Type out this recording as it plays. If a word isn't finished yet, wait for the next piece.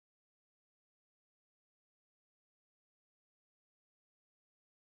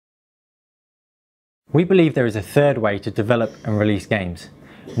We believe there is a third way to develop and release games,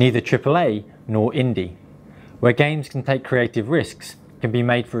 neither AAA nor indie, where games can take creative risks, can be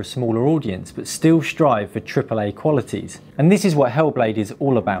made for a smaller audience, but still strive for AAA qualities. And this is what Hellblade is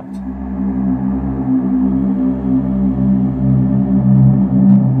all about.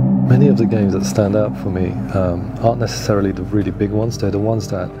 Many of the games that stand out for me aren't necessarily the really big ones. They're the ones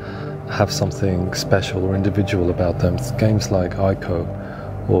that have something special or individual about them. It's games like Ico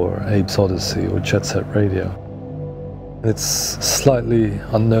or Abe's Odyssey or Jet Set Radio. It's slightly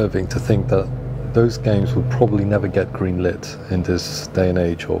unnerving to think that those games would probably never get greenlit in this day and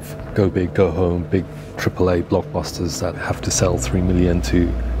age of go big, go home, big AAA blockbusters that have to sell 3 million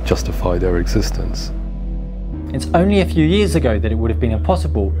to justify their existence. It's only a few years ago that it would have been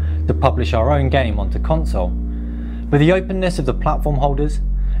impossible to publish our own game onto console. But the openness of the platform holders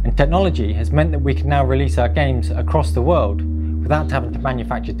and technology has meant that we can now release our games across the world without having to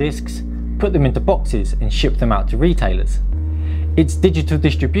manufacture discs, put them into boxes and ship them out to retailers. It's digital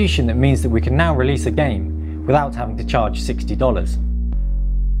distribution that means that we can now release a game without having to charge $60.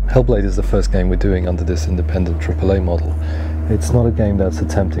 Hellblade is the first game we're doing under this independent AAA model. It's not a game that's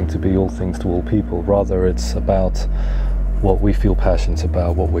attempting to be all things to all people, rather it's about what we feel passionate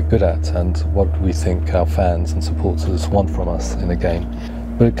about, what we're good at, and what we think our fans and supporters want from us in a game.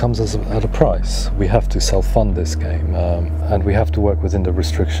 But it comes at a price. We have to self-fund this game, and we have to work within the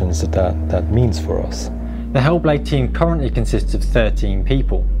restrictions that means for us. The Hellblade team currently consists of 13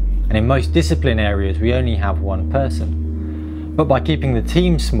 people, and in most discipline areas we only have one person. But by keeping the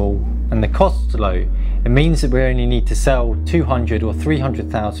team small and the costs low, it means that we only need to sell 200 or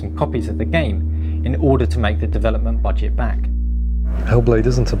 300,000 copies of the game in order to make the development budget back. Hellblade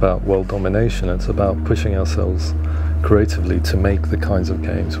isn't about world domination, it's about pushing ourselves creatively to make the kinds of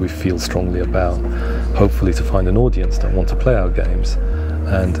games we feel strongly about, hopefully to find an audience that want to play our games.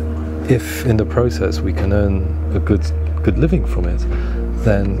 And if in the process we can earn a good living from it,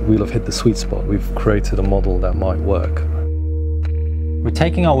 then we'll have hit the sweet spot. We've created a model that might work. We're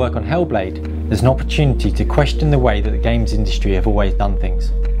taking our work on Hellblade as an opportunity to question the way that the games industry have always done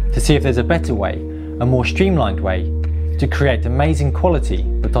things, to see if there's a better way, a more streamlined way, to create amazing quality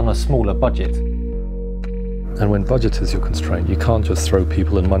but on a smaller budget. And when budget is your constraint, you can't just throw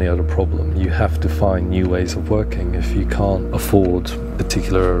people and money at a problem. You have to find new ways of working. If you can't afford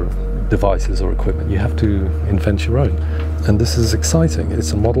particular devices or equipment, you have to invent your own. And this is exciting.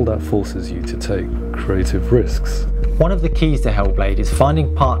 It's a model that forces you to take creative risks. One of the keys to Hellblade is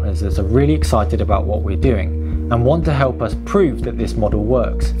finding partners that are really excited about what we're doing and want to help us prove that this model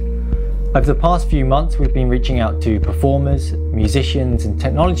works. Over the past few months we've been reaching out to performers, musicians and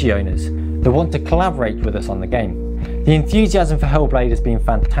technology owners that want to collaborate with us on the game. The enthusiasm for Hellblade has been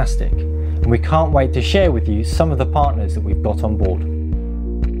fantastic, and we can't wait to share with you some of the partners that we've got on board.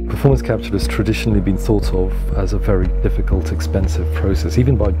 Performance capture has traditionally been thought of as a very difficult, expensive process,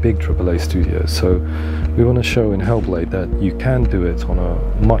 even by big AAA studios. So we want to show in Hellblade that you can do it on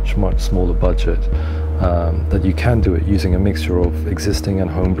a much smaller budget, that you can do it using a mixture of existing and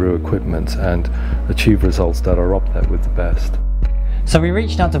homebrew equipment and achieve results that are up there with the best. So we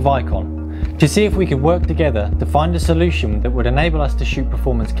reached out to Vicon to see if we could work together to find a solution that would enable us to shoot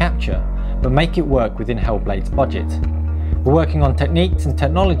performance capture but make it work within Hellblade's budget. We're working on techniques and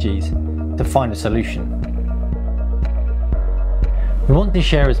technologies to find a solution. We want to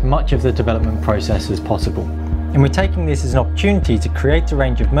share as much of the development process as possible, and we're taking this as an opportunity to create a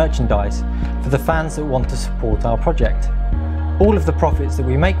range of merchandise for the fans that want to support our project. All of the profits that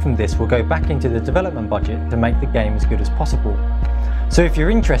we make from this will go back into the development budget to make the game as good as possible. So if you're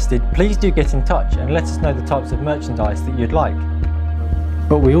interested, please do get in touch and let us know the types of merchandise that you'd like.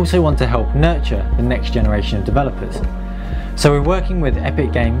 But we also want to help nurture the next generation of developers. So we're working with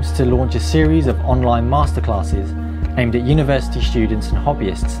Epic Games to launch a series of online masterclasses aimed at university students and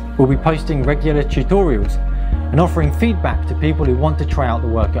hobbyists. We'll be posting regular tutorials and offering feedback to people who want to try out the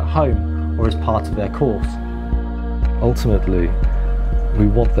work at home or as part of their course. Ultimately, we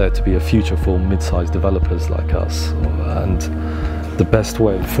want there to be a future for mid-sized developers like us, and the best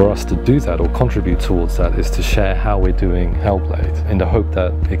way for us to do that or contribute towards that is to share how we're doing Hellblade in the hope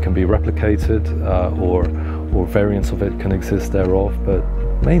that it can be replicated or variants of it can exist thereof, but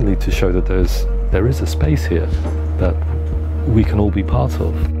mainly to show that there is a space here that we can all be part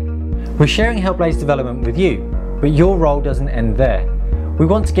of. We're sharing Hellblade's development with you, but your role doesn't end there. We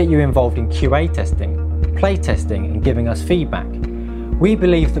want to get you involved in QA testing, play testing and giving us feedback. We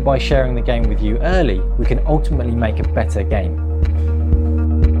believe that by sharing the game with you early, we can ultimately make a better game.